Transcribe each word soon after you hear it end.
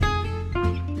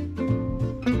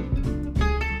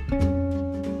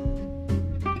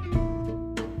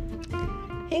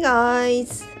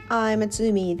guys, I'm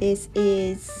Matsumi. This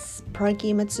is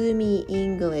Parky Matsumi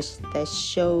English, the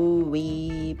show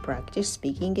we practice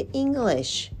speaking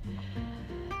English.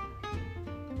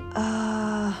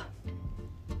 I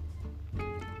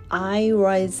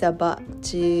was about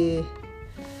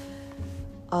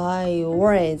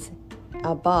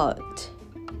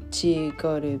to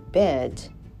go to bed,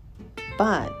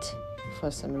 but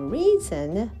for some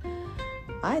reason,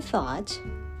 I thought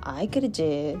I could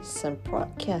do some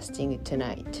podcasting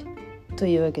tonight. と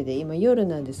いうわけで今夜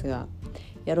なんですが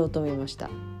やろうと思いまし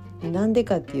た。なんで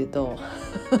かっていうと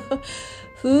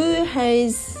Who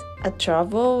has a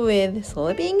trouble with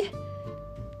sleeping?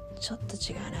 ちょっと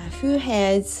違うな。Who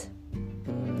has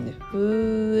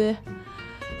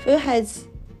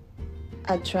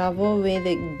a trouble with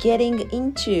getting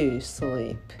into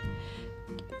sleep?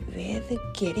 With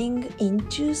getting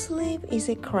into sleep?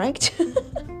 Is it correct?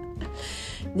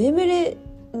 眠れ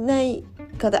ない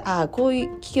方、こうい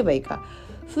う聞けばいいか。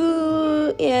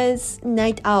Who is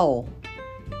night owl?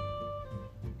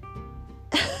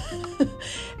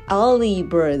 Early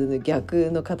bird の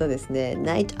逆の方ですね。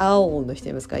Night owl の人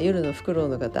いますか？夜のフクロウ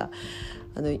の方。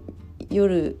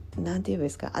夜、なんて言えばいい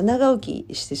ですか？長起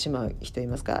きしてしまう人い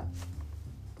ますか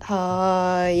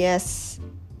？Yes,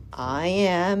 I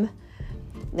am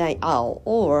night owl.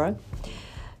 Or、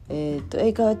英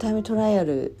会話タイムトライア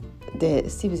ルで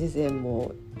スティーブ先生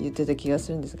も言ってた気が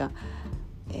するんですが、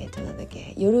なんだっ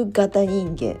け、夜型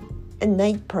人間 a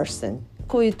night person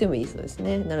こう言ってもいいそうです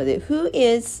ね。なので Who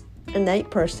is a night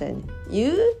person?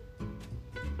 You?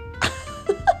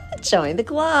 Join the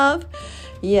club.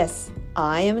 Yes,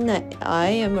 I am a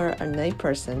night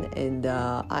person, and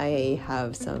I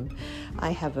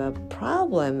have a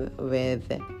problem with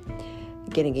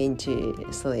getting into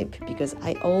sleep because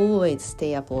I always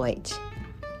stay up late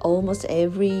almost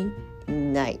every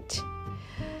night.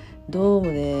 どうも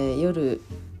ね、夜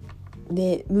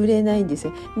眠れないんです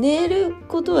よ。寝る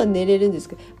ことは寝れるんです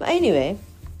けど、But anyway,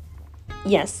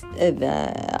 yes,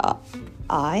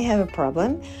 I have a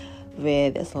problem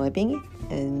with sleeping,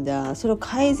 and それを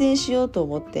改善しようと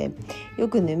思ってよ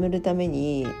く眠るため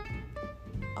に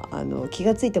気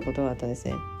がついたことがあったんです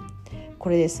ね。こ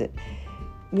れです。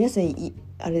皆さん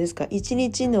あれですか、一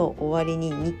日の終わり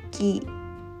に日記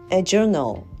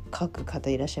journal 書く方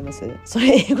いらっしゃいます？そ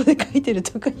れ英語で書いてる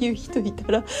とかいう人い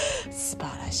たら素晴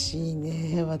らしい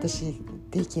ね。私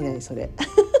できないそれ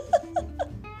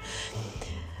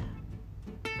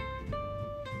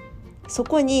そ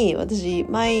こに私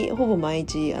ほぼ毎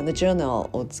日ジャーナル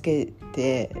をつけ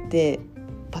てで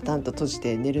パタンと閉じ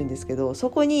て寝るんですけど、そ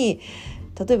こに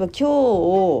例えば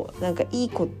今日なんかいい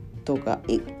ことが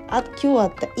今日あ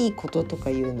ったいいこととか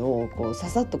いうのをこうさ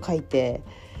さっと書いて、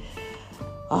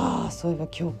そういえば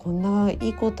今日こんない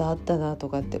いことあったなと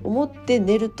かって思って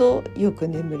寝るとよく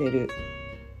眠れる。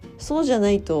そうじゃ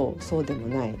ないとそうでも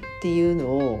ないっていう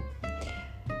のを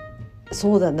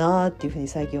そうだなっていうふうに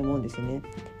最近思うんですよね。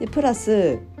でプラ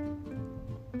ス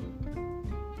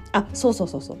そうい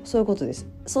うことです。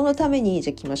そのためにじ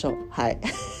ゃあ来ましょう。はい。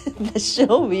The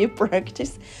show we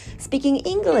practice speaking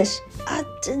English at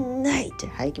night.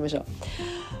 はい、行きましょう。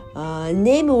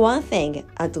Name one thing,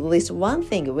 at least one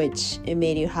thing which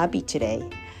made you happy today.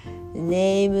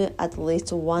 Name at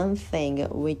least one thing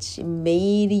which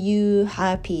made you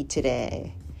happy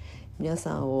today. 皆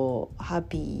さんをハッ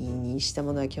ピーにした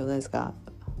ものは今日何ですか？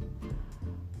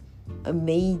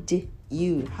 Made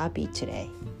you happy today.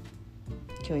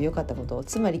 今日良かったこと、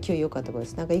つまり今日良かったことで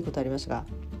す。なんかいいことありましたか？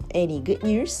 Any good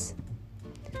news?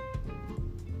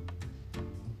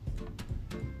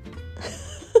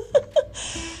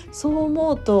 そう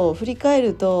思うと振り返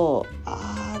ると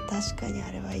確かに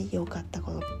あれは良かった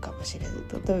ことかもしれない。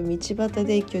例えば道端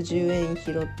で今日10円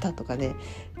拾ったとかね。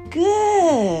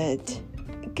Good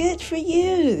for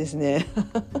you ですね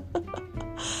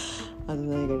何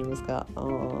がありますか？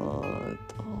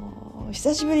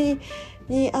久しぶり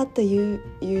に会った友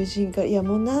人から、いや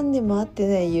もう何年も会って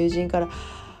ない友人から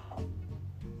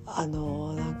なん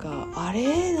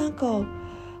か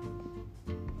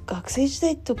学生時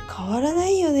代と変わらな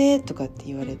いよねとかって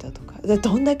言われたとか、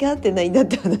どんだけ会ってないんだっ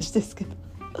て話ですけど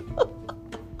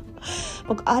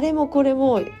僕あれもこれ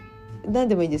も何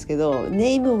でもいいんですけど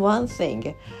Name one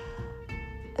thing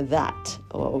that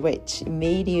or which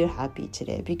made you happy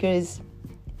today, because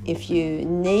if you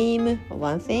name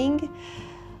one thing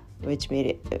which made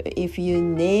it, if you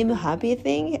name a happy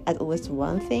thing, at least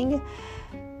one thing,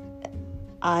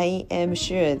 I am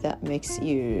sure that makes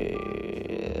you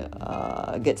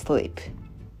get sleep.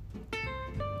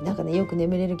 なんかねよく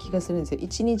眠れる気がするんですよ。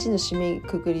一日の締め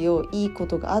くくりをいいこ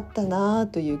とがあったな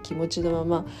という気持ちのま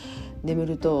ま眠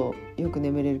るとよく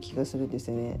眠れる気がするんで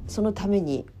すよね。そのため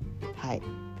にはい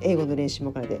英語の練習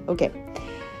も兼ねて OK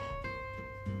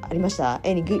ありました。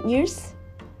 Any good news?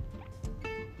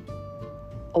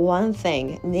 One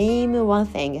thing name one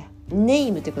thing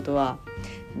name ってことは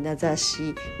名指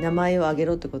し名前を挙げ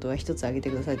ろってことは一つ挙げて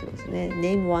くださいってことですね。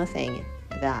 Name one thing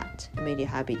that made you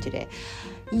happy today.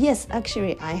 Yes,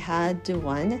 actually I had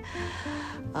one.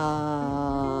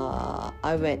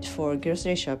 I went for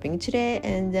grocery shopping today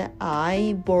and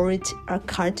I bought a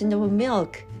carton of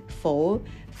milk for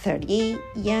 30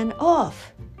 yen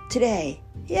off today.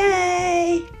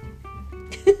 Yay!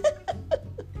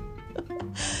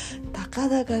 たか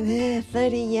だかね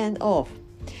30 yen off.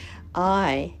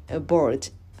 I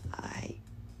bought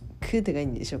could がいい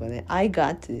んでしょうかね。I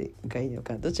got がいいの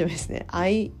かどっちもですね。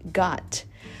I got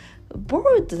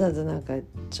bought だとなんか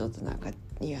ちょっとなんか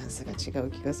ニュアンスが違う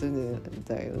気がするん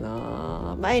だよ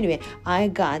な。まあ anyway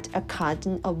I got a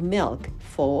carton of milk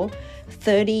for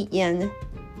 30 yen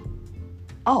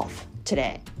off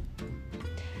today.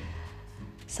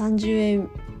 30円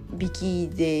引き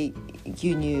で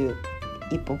牛乳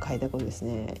1本買えたことです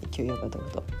ね。今日やったこ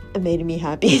と made me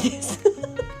happy です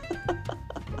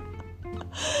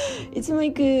いつも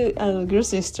行くグロ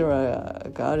スリーストア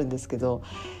があるんですけど、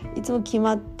いつも決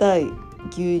まった牛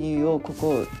乳をこ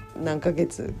こ何ヶ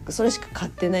月それしか買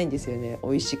ってないんですよね。美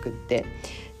味しくって。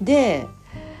で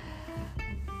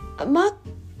マッ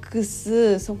ク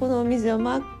スそこのお店は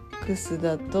マックス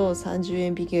だと30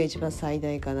円引きが一番最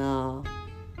大かな。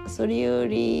それよ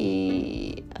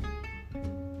り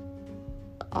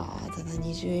ただ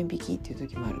20円引きっていう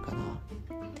時もあるかな。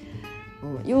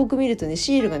よく見るとね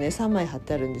シールがね3枚貼っ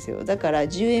てあるんですよ。だから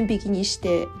10円引きにし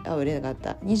て売れなかっ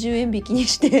た、20円引きに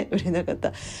して売れなかった、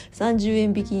30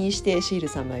円引きにしてシール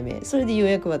3枚目、それでよう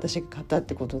やく私が買ったっ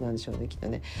てことなんでしょうねきっと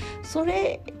ね。そ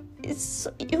れ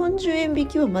40円引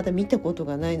きはまだ見たこと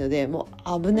がないのでも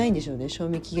う危ないんでしょうね、賞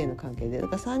味期限の関係で。だ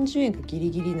から30円がギリ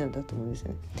ギリなんだと思うんですよ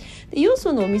ね。でよ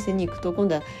そのお店に行くと今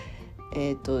度は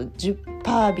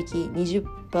10% 引き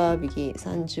 20% 引き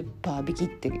 30% 引きっ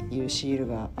ていうシール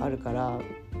があるから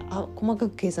細か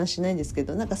く計算しないんですけ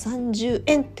ど、なんか30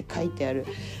円って書いてある、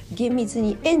厳密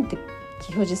に円って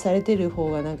表示されてる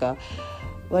方がなんか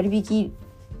割引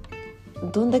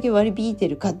どんだけ割り引いて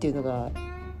るかっていうのが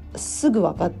すぐ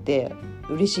分かって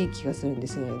嬉しい気がするんで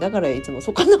すよね。だからいつも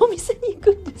そこのお店に行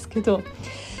くんですけど、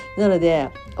なので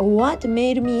What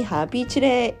made me happy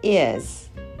today is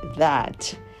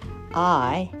that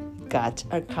I got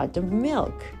a carton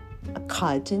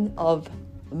of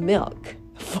milk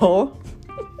for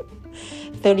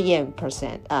 30 yen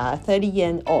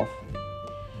off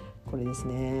これです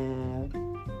ね。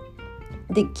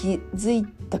で気づい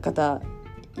た方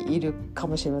いるか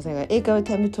もしれませんが、英会話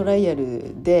タイムトライア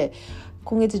ルで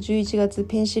今月11月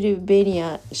ペンシルベニ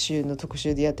ア州の特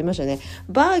集でやってましたね。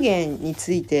バーゲンに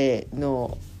ついて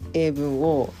の英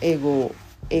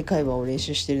会話を練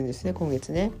習してるんですね今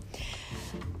月ね。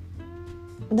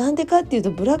なんでかっていう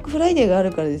とブラックフライデーがあ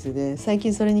るからですよね。最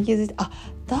近それに気づいてだ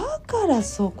から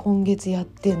そう今月やっ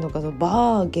てんのかと。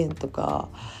バーゲンとか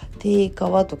定価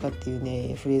はとかっていう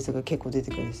ねフレーズが結構出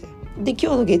てくるんですよ。で今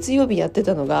日の月曜日やって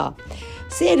たのが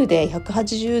セールで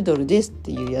$180ですっ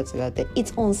ていうやつがあって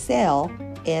It's on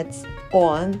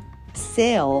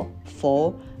sale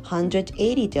for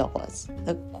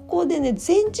 $180。ここでね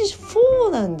前置詞4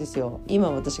なんですよ。今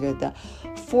私が言った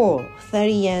for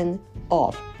 30 yen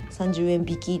off 30円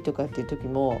引きとかっていう時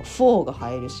も4が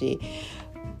入るし、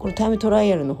このタイムトラ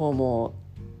イアルの方も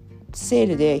セー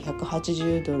ルで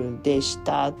$180でし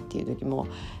たっていう時も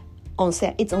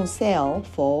It's on sale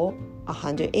for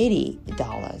 $180 だ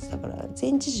から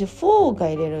前置詞4が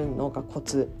入れるのがコ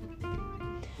ツ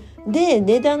で、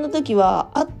値段の時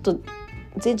は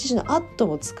前置詞の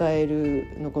も使える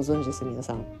のご存知です皆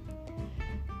さん。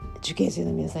受験生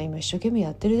の皆さん今一生懸命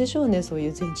やってるでしょうね、そうい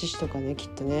う前置詞とかねきっ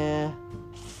とね。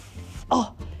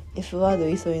F ワード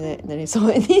言いそうになりそ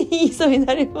う言いそう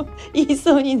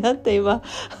になった今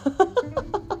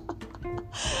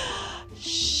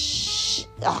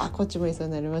こっちも言いそう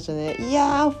になりましたね。い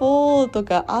やー4と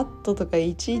かとか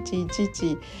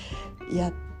1111や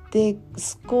って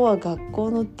スコア学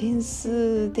校の点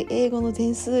数で英語の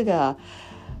点数が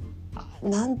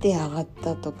何点上がっ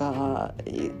たとか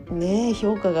ね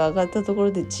評価が上がったとこ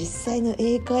ろで実際の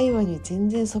英会話に全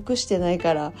然即してない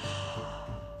から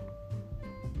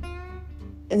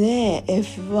ねえ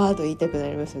F ワード言いたくな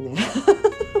りますよね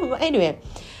anyway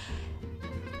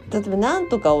例えば何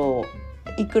とかを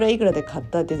いくらいくらで買っ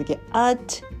たっていう時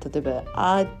at 例えば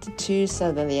at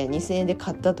 2000 yen 2000円で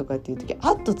買ったとかっていう時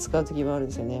at 使う時もあるん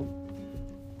ですよね。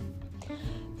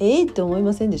って思い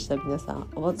ませんでした皆さん。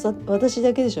私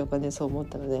だけでしょうかね、そう思っ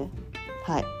たのね。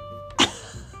はい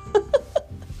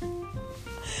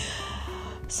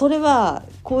それは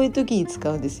こういう時に使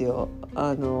うんですよ。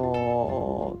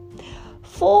for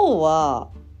は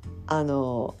あ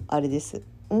れです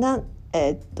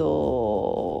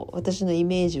私のイ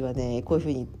メージはね、こういうふ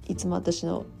うにいつも私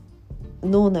の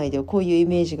脳内ではこういうイ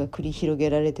メージが繰り広げ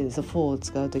られてるんですよ。for を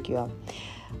使う時は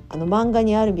漫画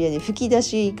にあるみたいに吹き出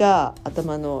しが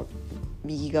頭の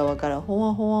右側からほ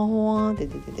わほわほわって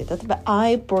出てて、例えば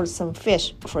I bought some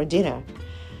fish for dinner、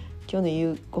 今日の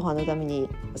夕ご飯のために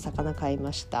魚買い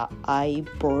ました。 I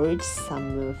bought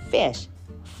some fish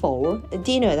for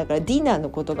dinner だからディナーの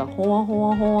ことがほわほ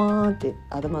わほわって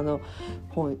頭の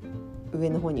上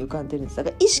の方に浮かんでるんです。だか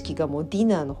ら意識がもうディ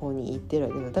ナーの方に行ってる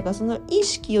わけだ。だからその意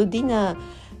識をディナ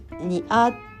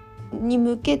ーに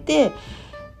向けて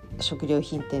食料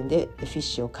品店でフィッ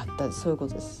シュを買った、そういうこ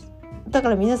とです。だか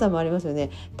ら皆さんもありますよね。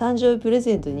誕生日プレ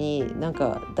ゼントになん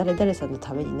か誰々さんの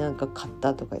ために何か買っ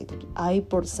たとかいう時 I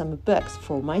bought some books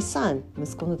for my son、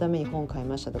 息子のために本買い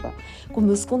ましたとか、こ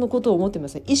う息子のことを思ってま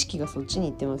すね。意識がそっちに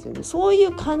行ってますよね。そうい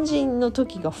う感じの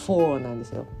時が for なんです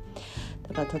よ。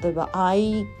だから例えば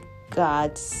I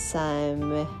got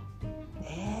some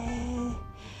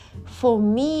for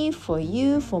me, for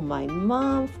you, for my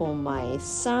mom, for my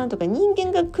son とか、人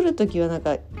間が来るときはなん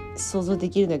か想像で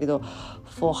きるんだけど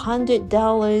for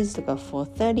 $100 とか for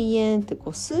 30 yen って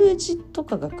こう数字と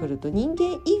かが来ると、人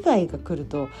間以外が来る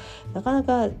となかな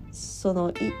かなんかね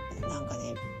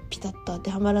ピタッと当て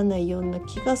はまらないような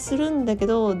気がするんだけ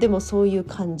ど、でもそういう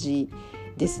感じ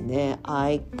ですね。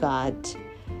I bought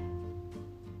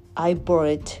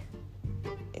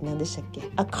何でしたっけ、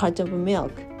A carton of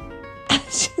milk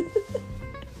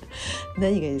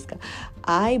何がいいですか。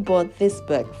 I bought this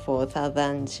book for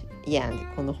 1,000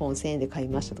 yen、 この本1000円で買い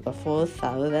ましたとか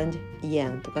 4,000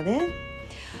 yen とかね。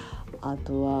あ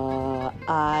とは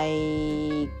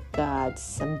I got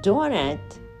some donut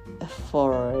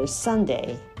for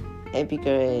Sunday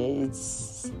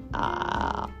because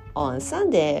on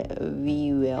Sunday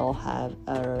we will have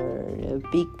a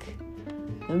big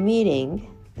meeting,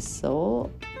 so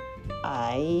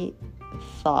I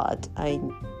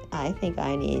think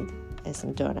I need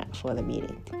some donut for the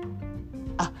meeting。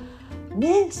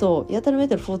 ね、そうやたらめ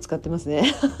たら4使ってます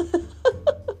ね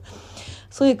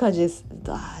そういう感じです。ち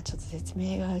ょっと説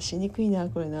明がしにくいな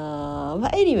これな。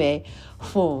anyway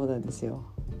 4なんですよ。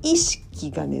意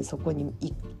識がねそこに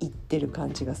いってる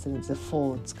感じがするんですよ、4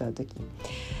を使うときに。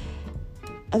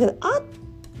だけど例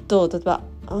えば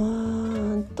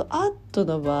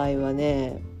の場合は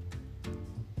ね、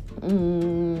例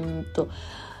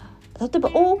え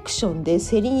ばオークションで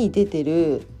競りに出て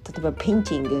る、例えばペイン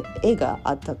ティング、絵が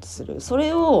あったとする。そ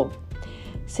れを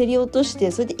競り落として、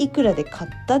それでいくらで買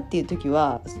ったっていう時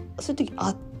は、そういう時ア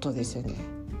ットですよね。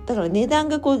だから値段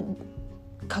がこう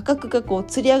価格がこう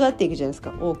釣り上がっていくじゃないです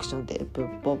か、オークションでポ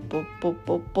ッポッポッポッ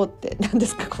ポッポッって何で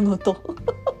すかこの音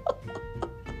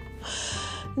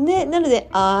ね、なので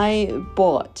I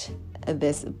bought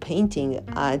this painting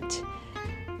at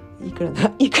いくらぐ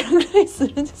らいす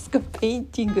るんですか。ペイン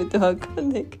ティングってわか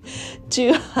んないけど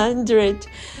200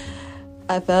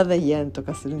 yen と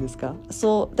かするんですか。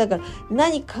そうだから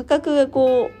価格が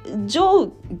こう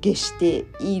上下して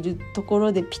いるとこ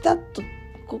ろでピタッと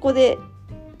ここで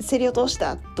競り落とし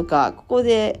たとか、ここ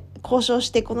で交渉し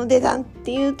てこの値段っ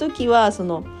ていう時は、そ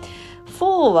の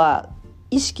4は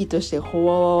意識としてホ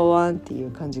ワワワンってい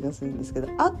う感じがするんですけど、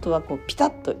あとはこうピタ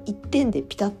ッと一点で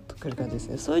ピタッとくる感じです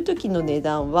ね。そういう時の値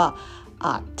段は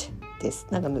at です。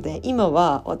なので今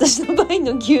は私の場合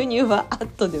の牛乳は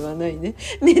at ではないね。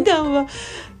値段は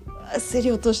競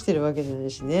り落としてるわけじゃな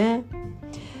いしね。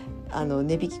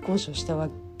値引き交渉したわ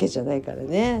けじゃないから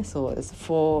ね。そうです。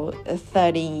for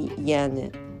 30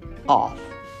 yen off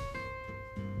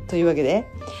というわけで、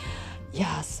い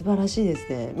や素晴らしいです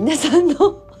ね。皆さん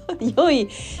の良い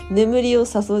眠りを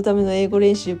誘うための英語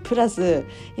練習プラス、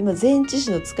今前置詞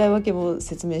の使い分けも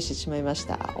説明してしまいまし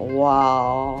た。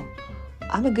Wow,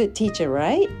 I'm a good teacher,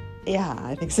 right? Yeah,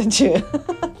 I think so too.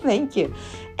 Thank you.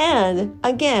 And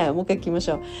again, もう一回聞きまし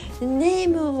ょう。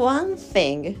Name one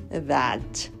thing that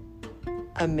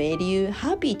made you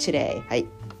happy today. はい、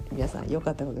皆さん良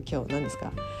かったこと今日何です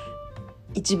か。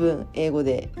一文英語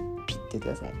でピッて言ってく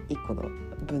ださい。一個の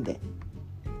文で。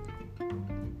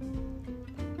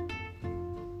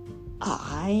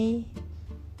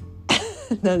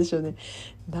なんでしょうね。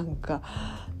なんか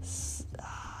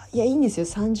いやいいんですよ。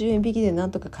30円引きでな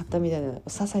んとか買ったみたいな些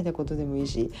細なことでもいい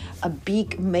し、A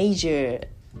big major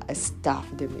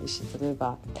stuff でもいいし、例え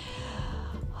ば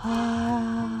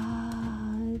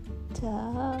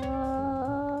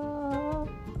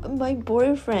My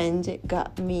boyfriend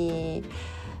got me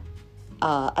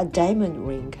a diamond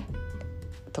ring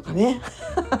とかね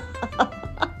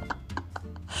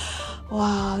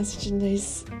わー、such a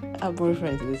nice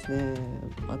boyfriend ですね。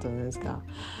あと何ですか、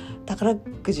宝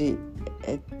くじ、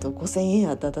5000円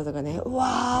当たったとかね、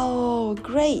わー、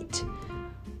great。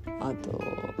 あと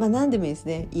何でもいいです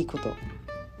ね、いいこと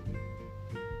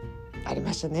あり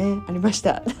ましたね、ありまし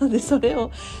た。なのでそれ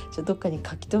をどっかに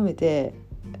書き留めて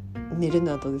寝る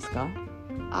のはどうですか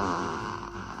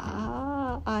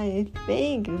？I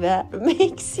think that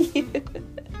makes you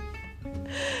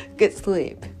good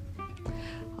sleep。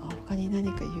 他に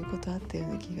何か言うことあったよ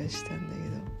うな気がしたんだけ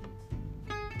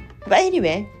ど。But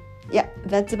anyway, yeah,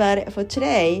 that's about it for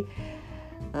today.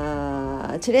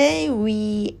 Today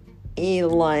we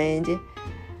learned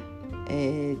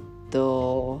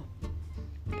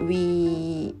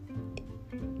we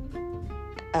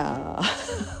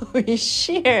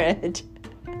shared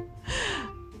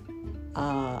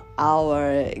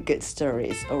our good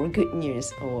stories or good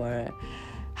news or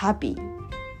happy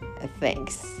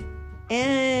things,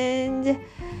 and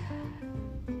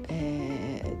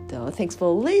thanks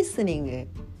for listening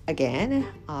again.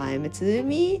 I'm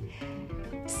Tsumi.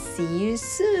 See you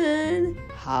soon.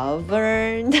 Have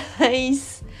a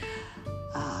nice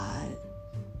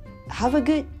have a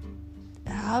good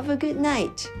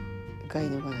night がいい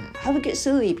のかな。 Have a good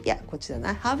sleep. いや、こっちだ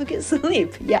な。 Have a good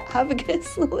sleep. Yeah, have a good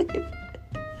sleep.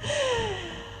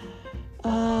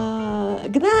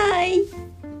 Good night.